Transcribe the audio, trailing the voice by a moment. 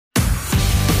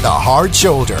The Hard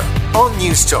Shoulder on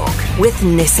News Talk. With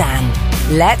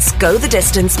Nissan. Let's go the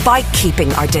distance by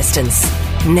keeping our distance.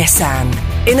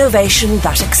 Nissan. Innovation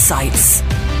that excites.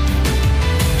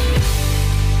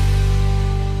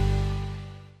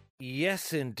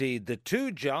 Yes, indeed. The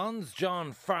two Johns,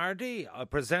 John Fardy, a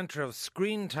presenter of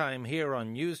Screen Time here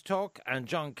on News Talk, and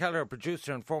John Kelleher,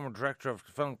 producer and former director of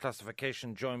film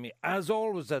classification, join me as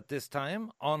always at this time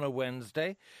on a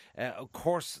Wednesday. Of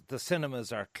course, the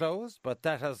cinemas are closed, but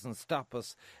that hasn't stopped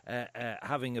us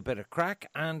having a bit of crack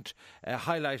and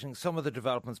highlighting some of the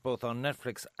developments both on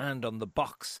Netflix and on the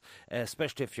box,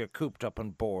 especially if you're cooped up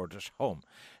and bored at home.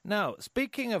 Now,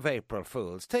 speaking of April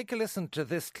Fools, take a listen to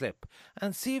this clip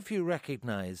and see if you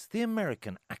recognise the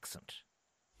American accent.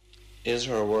 Is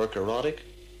her work erotic?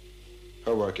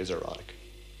 Her work is erotic.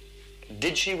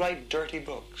 Did she write dirty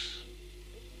books?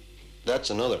 That's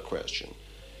another question.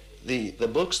 The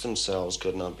books themselves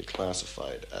could not be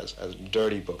classified as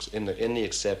dirty books in the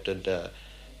accepted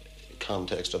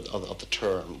context of the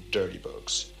term dirty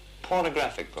books.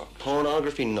 Pornographic book?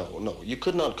 Pornography, no. You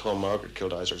could not call Margaret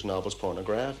Kildeister's novels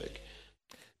pornographic.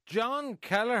 John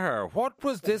Kelleher, what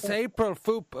was this April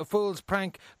Fool's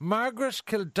prank? Margaret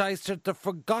Kildeister, the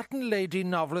forgotten lady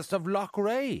novelist of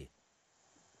Loughrea.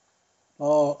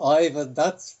 Oh, Ivan,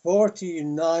 that's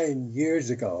 49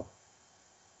 years ago.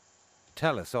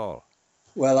 Tell us all.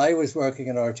 Well, I was working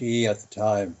in RTE at the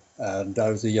time, and I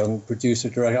was a young producer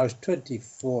director. I was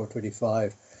 24,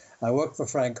 25. I worked for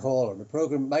Frank Hall on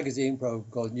a magazine program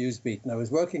called Newsbeat, and I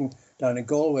was working down in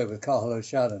Galway with Cathal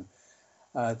O'Shannon,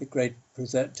 the great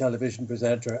television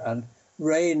presenter, and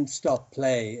rain stopped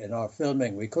play in our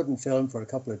filming. We couldn't film for a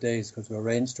couple of days because of a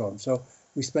rainstorm. So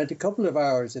we spent a couple of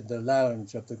hours in the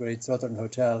lounge of the Great Southern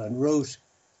Hotel and wrote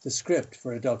the script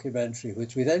for a documentary,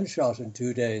 which we then shot in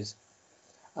 2 days.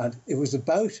 And it was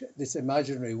about this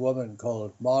imaginary woman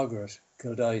called Margaret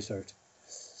Kildeister,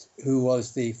 who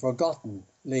was the forgotten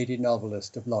lady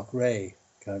novelist of Loughrea,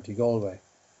 County Galway.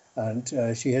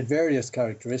 And she had various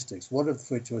characteristics, one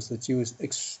of which was that she was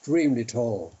extremely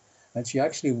tall. And she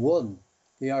actually won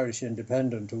the Irish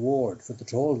Independent Award for the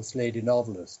tallest lady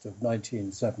novelist of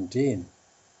 1917.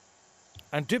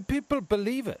 And did people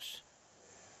believe it?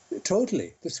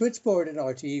 Totally. The switchboard in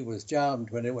RTE was jammed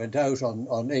when it went out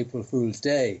on April Fool's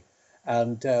Day.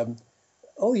 And,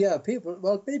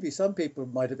 maybe some people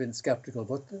might have been sceptical,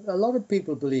 but a lot of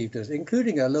people believed it,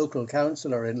 including a local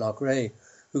councillor in Loughrea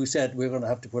who said we're going to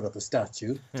have to put up a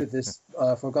statue to this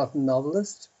forgotten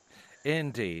novelist.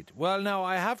 Indeed. Well, now,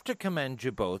 I have to commend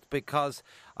you both because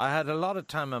I had a lot of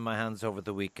time on my hands over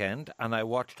the weekend and I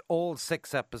watched all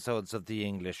 6 episodes of The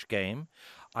English Game.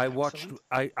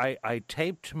 I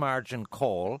taped Margin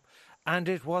Call, and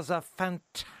it was a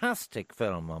fantastic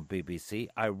film on BBC.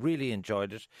 I really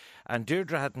enjoyed it. And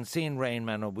Deirdre hadn't seen Rain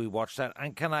Man, and we watched that.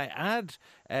 And can I add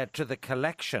to the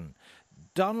collection,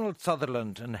 Donald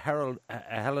Sutherland and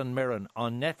Helen Mirren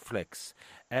on Netflix,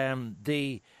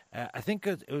 I think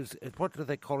it was, what do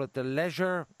they call it? The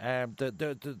leisure,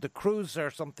 the cruise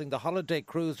or something, the holiday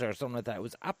cruise or something like that. It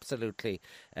was absolutely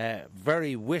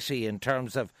very witty in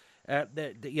terms of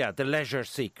the Leisure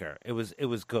Seeker. It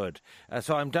was good.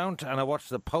 So I'm down to, and I watched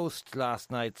The Post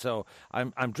last night. So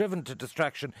I'm driven to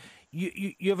distraction.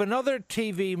 You have another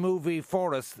TV movie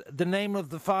for us. The Name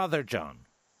of the Father, John.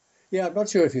 Yeah, I'm not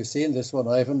sure if you've seen this one,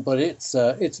 Ivan, but it's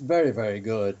very, very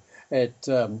good.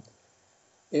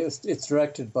 It's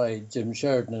directed by Jim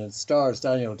Sheridan and it stars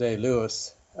Daniel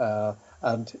Day-Lewis.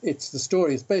 And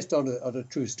it's based on a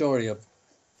true story of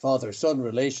father-son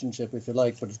relationship, if you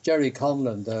like. But it's Jerry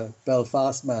Conlon, the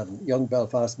young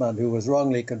Belfast man who was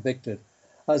wrongly convicted,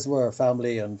 as were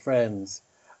family and friends,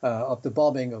 of the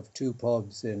bombing of 2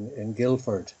 pubs in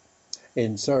Guildford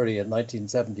in Surrey in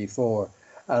 1974.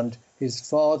 And his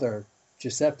father,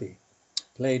 Giuseppe,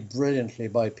 played brilliantly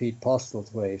by Pete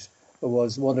Postlethwaite,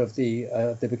 was one of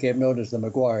they became known as the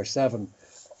Maguire Seven,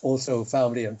 also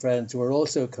family and friends who were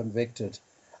also convicted.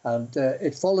 And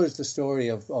it follows the story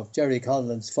of Jerry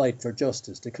Conlon's fight for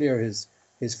justice to clear his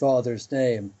father's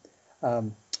name.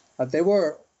 And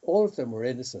all of them were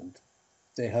innocent.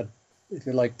 They had, if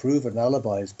you like, proven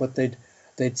alibis, but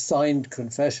they'd signed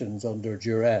confessions under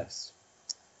duress.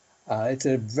 It's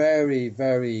a very,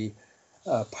 very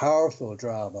powerful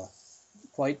drama,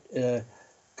 quite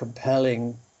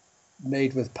compelling,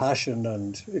 made with passion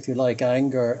and, if you like,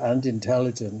 anger and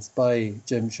intelligence by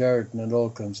Jim Sheridan and all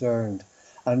concerned.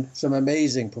 And some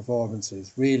amazing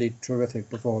performances, really terrific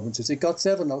performances. It got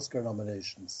 7 Oscar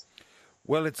nominations.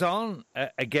 Well, it's on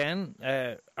again,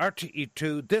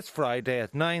 RTE2 this Friday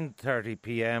at 9:30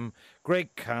 p.m.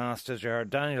 Great cast, as you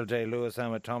heard, Daniel Day-Lewis,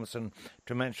 Emma Thompson,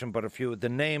 to mention but a few. The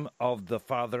Name of the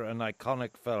Father, an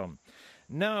iconic film.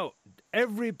 Now,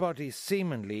 everybody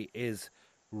seemingly is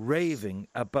raving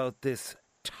about this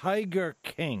Tiger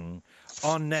King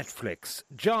on Netflix.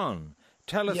 John,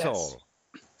 tell us all.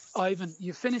 Ivan,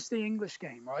 you finished the English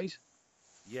Game, right?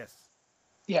 Yes.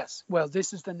 Yes. Well,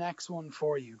 this is the next one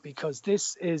for you because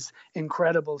this is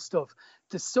incredible stuff.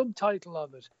 The subtitle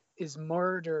of it is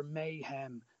Murder,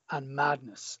 Mayhem and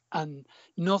Madness. And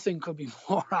nothing could be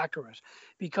more accurate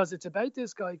because it's about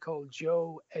this guy called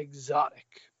Joe Exotic,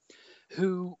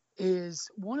 who is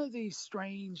one of these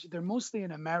strange, they're mostly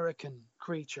an American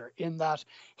creature in that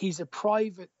he's a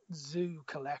private zoo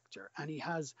collector and he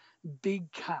has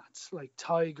big cats like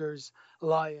tigers,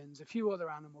 lions, a few other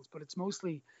animals, but it's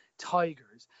mostly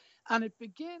tigers. And it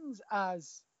begins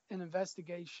as an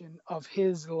investigation of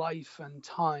his life and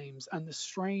times and the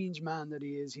strange man that he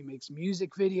is. He makes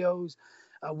music videos.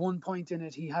 At one point in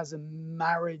it, he has a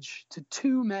marriage to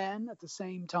two men at the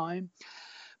same time.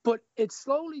 But it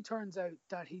slowly turns out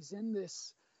that he's in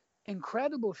this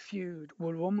incredible feud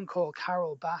with a woman called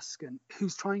Carol Baskin,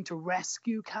 who's trying to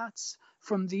rescue cats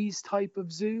from these type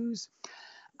of zoos.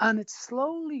 And it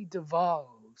slowly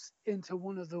devolves into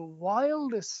one of the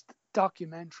wildest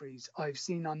documentaries I've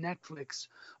seen on Netflix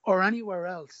or anywhere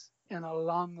else in a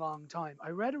long, long time. I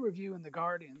read a review in The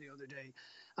Guardian the other day,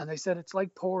 and they said it's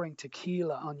like pouring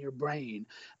tequila on your brain.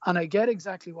 And I get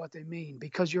exactly what they mean,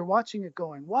 because you're watching it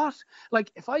going, what?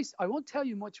 Like, if I won't tell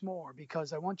you much more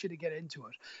because I want you to get into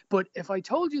it. But if I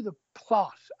told you the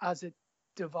plot as it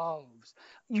devolves,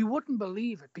 you wouldn't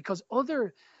believe it, because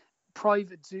other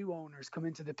private zoo owners come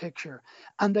into the picture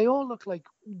and they all look like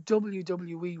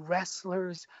WWE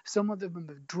wrestlers. Some of them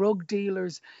are drug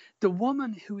dealers. The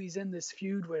woman who he's in this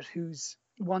feud with, who's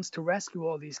wants to rescue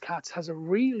all these cats, has a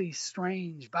really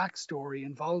strange backstory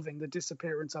involving the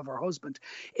disappearance of her husband.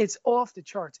 It's off the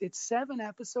charts. It's 7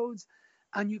 episodes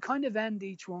and you kind of end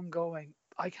each one going,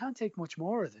 I can't take much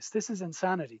more of this. This is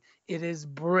insanity. It is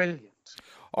brilliant.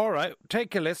 All right,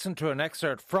 take a listen to an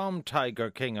excerpt from Tiger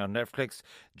King on Netflix.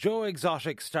 Joe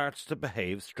Exotic starts to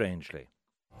behave strangely.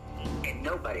 And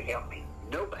nobody helped me.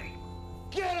 Nobody.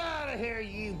 Get out of here,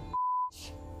 you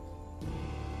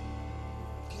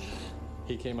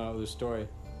He came out with a story.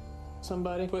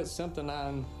 Somebody put something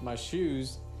on my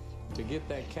shoes to get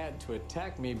that cat to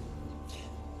attack me.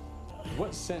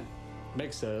 What scent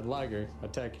makes a liger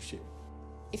attack your shoe?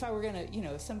 If I were gonna,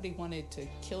 if somebody wanted to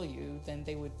kill you, then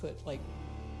they would put like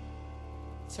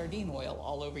sardine oil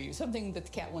all over you. Something that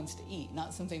the cat wants to eat,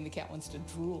 not something the cat wants to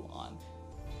drool on.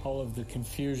 All of the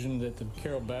confusion that the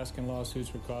Carol Baskin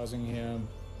lawsuits were causing him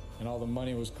and all the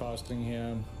money was costing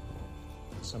him.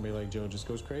 Somebody like Joe just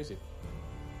goes crazy.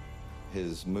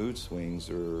 His mood swings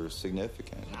are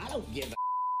significant. I don't give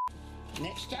a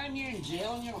Next time you're in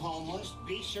jail and you're homeless,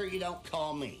 be sure you don't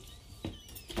call me.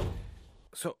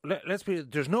 So let's be.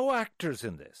 There's no actors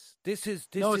in this. This is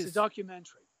it's a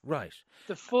documentary. Right.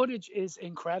 The footage is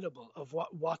incredible of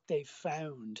what they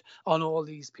found on all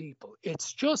these people.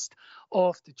 It's just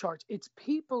off the charts. It's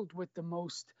peopled with the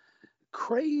most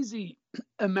crazy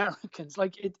Americans.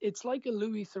 Like it's like a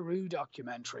Louis Theroux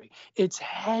documentary. It's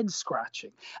head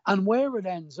scratching. And where it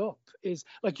ends up is,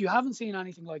 like, you haven't seen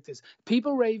anything like this.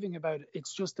 People raving about it.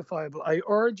 It's justifiable. I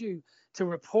urge you to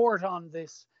report on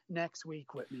this next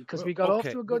week with me, because we got off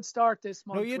to a good start this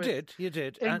month. No, you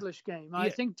did. English Game. I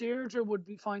think Deirdre would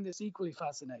find this equally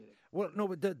fascinating. Well, no,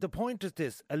 but the point is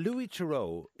this: a Louis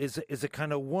Theroux is a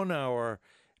kind of 1 hour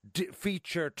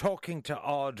feature talking to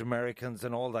odd Americans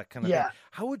and all that kind of thing.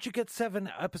 How would you get 7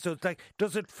 episodes? Like,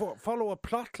 does it follow a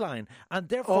plot line? And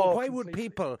therefore, why would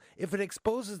people, if it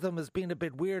exposes them as being a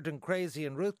bit weird and crazy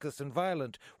and ruthless and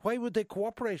violent, why would they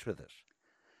cooperate with it?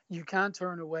 You can't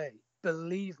turn away.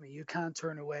 Believe me, you can't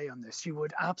turn away on this. You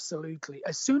would absolutely.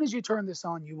 As soon as you turn this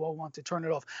on, you won't want to turn it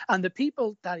off. And the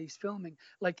people that he's filming,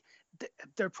 like,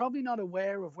 they're probably not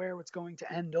aware of where it's going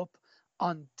to end up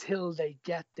until they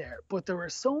get there. But there are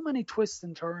so many twists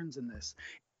and turns in this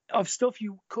of stuff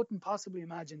you couldn't possibly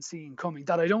imagine seeing coming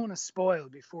that I don't want to spoil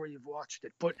before you've watched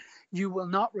it. But you will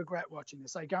not regret watching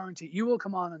this. I guarantee you will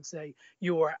come on and say,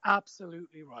 you are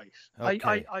absolutely right.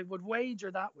 Okay. I would wager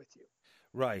that with you.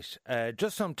 Right.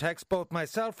 Just some text. Both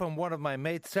myself and one of my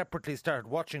mates separately started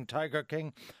watching Tiger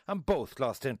King and both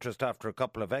lost interest after a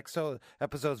couple of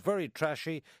episodes. Very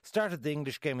trashy. Started the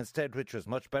English Game instead, which was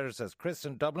much better, says Chris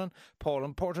in Dublin. Paul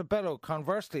in Portobello,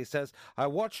 conversely, says, I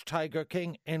watched Tiger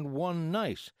King in one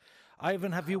night.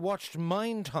 Ivan, have you watched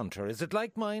Mindhunter? Is it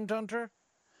like Mindhunter?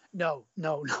 No,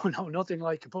 nothing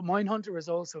like it. But Mindhunter is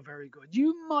also very good.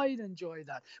 You might enjoy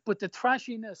that, but the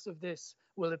trashiness of this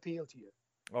will appeal to you.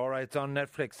 All right, it's on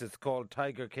Netflix. It's called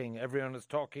Tiger King. Everyone is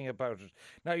talking about it.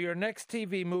 Now, your next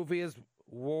TV movie is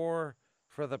War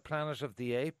for the Planet of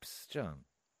the Apes, John.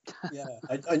 Yeah,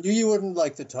 I knew you wouldn't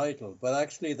like the title, but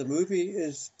actually the movie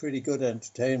is pretty good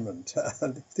entertainment.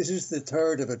 This is the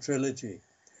third of a trilogy.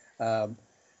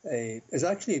 There's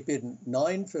actually been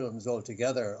 9 films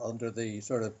altogether under the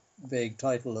sort of vague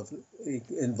title of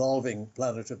involving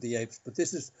Planet of the Apes, but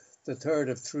this is the third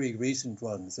of 3 recent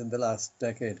ones in the last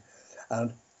decade.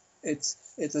 And it's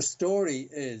a story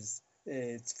it's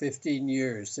 15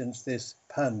 years since this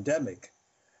pandemic,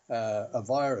 a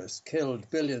virus killed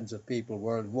billions of people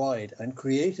worldwide and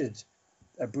created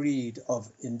a breed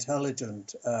of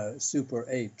intelligent super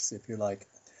apes, if you like.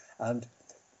 And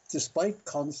despite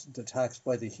constant attacks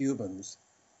by the humans,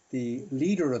 the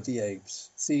leader of the apes,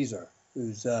 Caesar,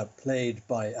 who's played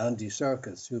by Andy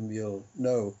Serkis, whom you'll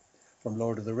know from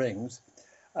Lord of the Rings,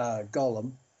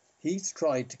 Gollum, he's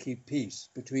tried to keep peace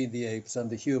between the apes and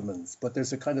the humans, but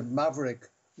there's a kind of maverick,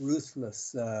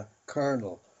 ruthless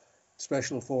colonel,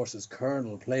 special forces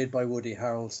colonel, played by Woody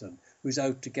Harrelson, who's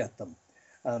out to get them.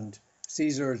 And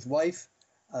Caesar's wife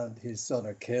and his son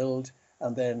are killed,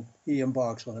 and then he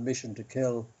embarks on a mission to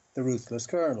kill the ruthless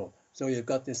colonel. So you've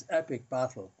got this epic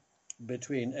battle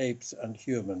between apes and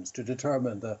humans to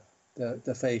determine the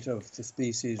fate of the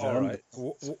species. All right.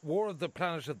 War of the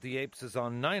Planet of the Apes is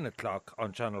on 9 o'clock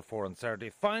on Channel 4 on Saturday.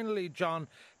 Finally, John,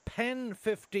 Pen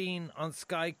 15 on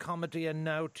Sky Comedy and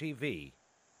Now TV.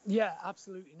 Yeah,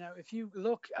 absolutely. Now, if you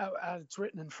look at it's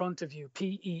written in front of you,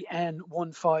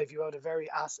 PEN15, you had a very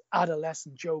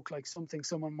adolescent joke, like something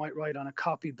someone might write on a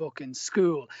copybook in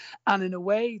school. And in a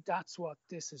way, that's what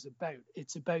this is about.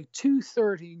 It's about 2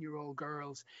 13-year-old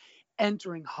girls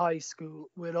entering high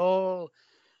school with all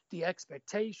the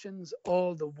expectations,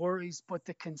 all the worries, but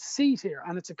the conceit here,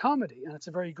 and it's a comedy, and it's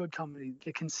a very good comedy,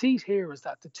 the conceit here is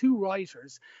that the 2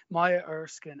 writers, Maya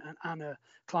Erskine and Anna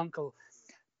Klunkel,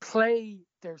 play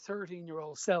their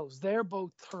 13-year-old selves. They're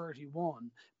both 31,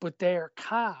 but they're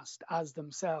cast as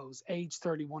themselves, age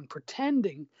 31,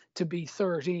 pretending to be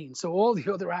 13. So all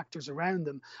the other actors around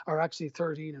them are actually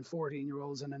 13 and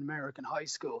 14-year-olds in an American high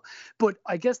school. But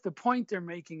I guess the point they're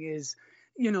making is,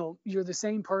 you know, you're the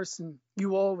same person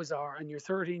you always are, and your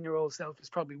 13-year-old self is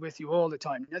probably with you all the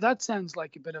time. Now, that sounds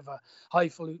like a bit of a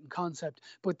highfalutin concept,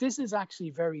 but this is actually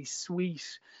very sweet,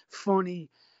 funny,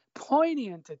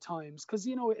 poignant at times, because,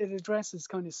 you know, it addresses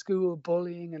kind of school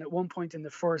bullying, and at one point in the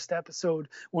first episode,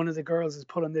 one of the girls is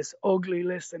put on this ugly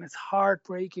list, and it's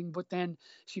heartbreaking, but then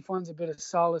she finds a bit of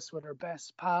solace with her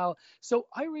best pal. So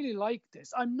I really like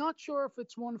this. I'm not sure if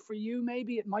it's one for you.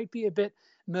 Maybe it might be a bit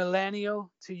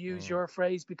millennial, to use your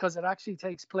phrase, because it actually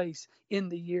takes place in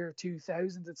the year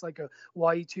 2000. It's like a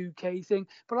Y2K thing,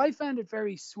 but I found it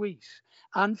very sweet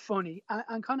and funny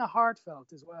and kind of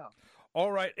heartfelt as well. All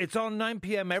right, it's on 9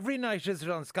 p.m. every night, is it,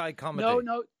 on Sky Comedy?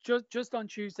 No, just on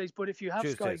Tuesdays. But if you have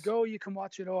Sky Go, you can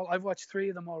watch it all. I've watched 3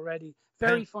 of them already.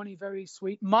 Very funny, very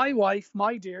sweet. My wife,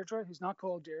 my Deirdre, who's not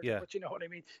called Deirdre, but you know what I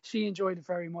mean, she enjoyed it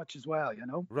very much as well, you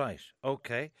know? Right,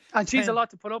 okay. And she's a lot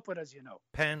to put up with, as you know.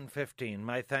 Pen 15,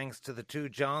 my thanks to the 2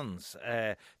 Johns.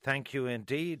 Thank you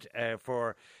indeed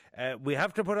for... we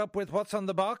have to put up with what's on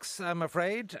the box, I'm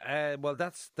afraid. Well,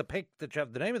 that's the pick that you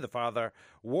have the name of the father,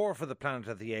 War for the Planet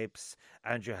of the Apes,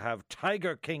 and you have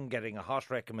Tiger King getting a hot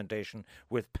recommendation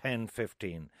with Pen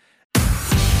 15.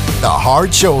 The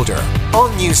Hard Shoulder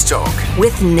on News Talk.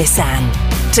 With Nissan.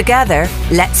 Together,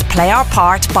 let's play our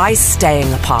part by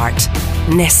staying apart.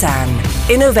 Nissan.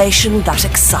 Innovation that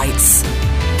excites.